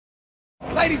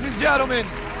Ladies and gentlemen,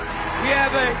 we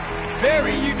have a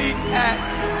very unique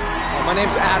act. My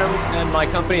name's Adam, and my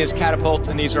company is Catapult,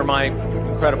 and these are my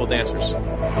incredible dancers.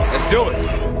 Let's do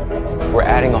it. We're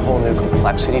adding a whole new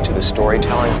complexity to the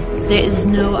storytelling. There is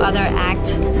no other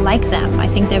act like them. I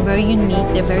think they're very unique,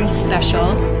 they're very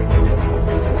special.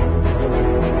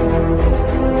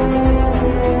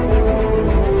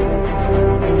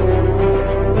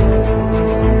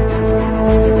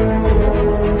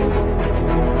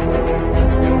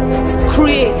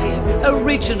 Creative,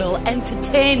 original,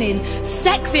 entertaining,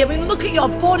 sexy. I mean, look at your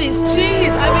bodies,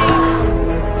 jeez. I mean...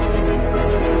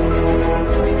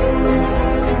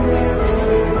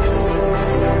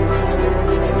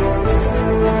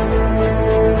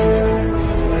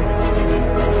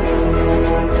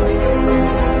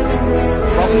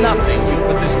 From nothing, you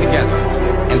put this together.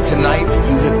 And tonight,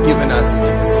 you have given us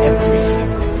everything.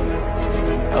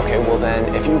 Okay, well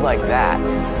then, if you like that,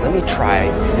 let me try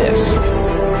this.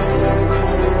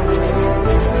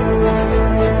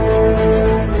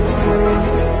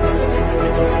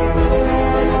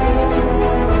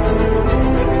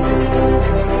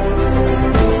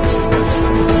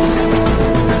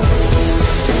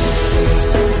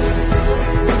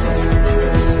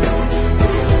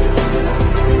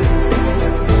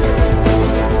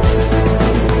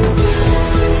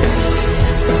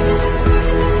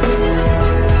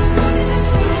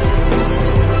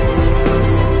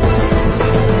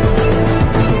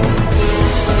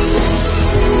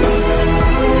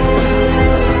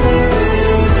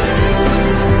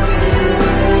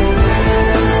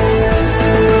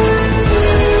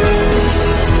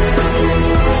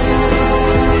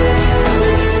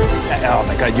 Oh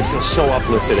my God, you feel so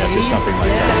uplifted after something like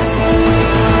that.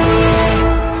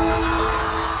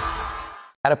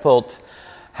 Catapult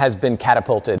has been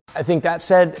catapulted. I think that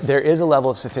said, there is a level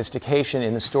of sophistication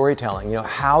in the storytelling. You know,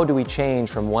 how do we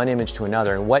change from one image to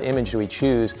another, and what image do we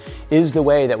choose is the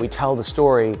way that we tell the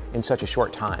story in such a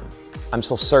short time. I'm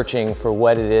still searching for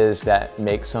what it is that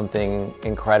makes something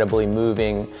incredibly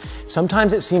moving.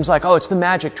 Sometimes it seems like, oh, it's the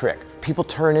magic trick. People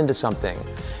turn into something.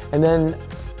 And then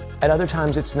at other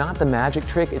times, it's not the magic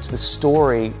trick, it's the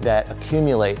story that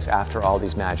accumulates after all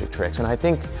these magic tricks. And I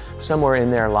think somewhere in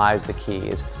there lies the key,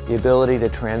 is the ability to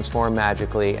transform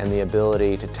magically and the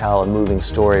ability to tell a moving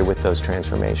story with those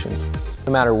transformations.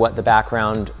 No matter what the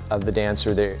background of the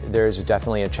dancer, there's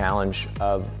definitely a challenge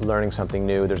of learning something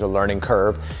new. There's a learning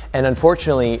curve. And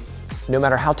unfortunately, no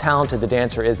matter how talented the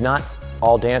dancer is, not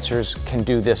all dancers can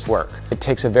do this work. It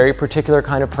takes a very particular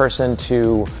kind of person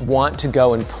to want to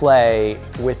go and play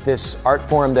with this art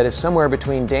form that is somewhere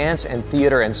between dance and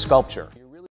theater and sculpture.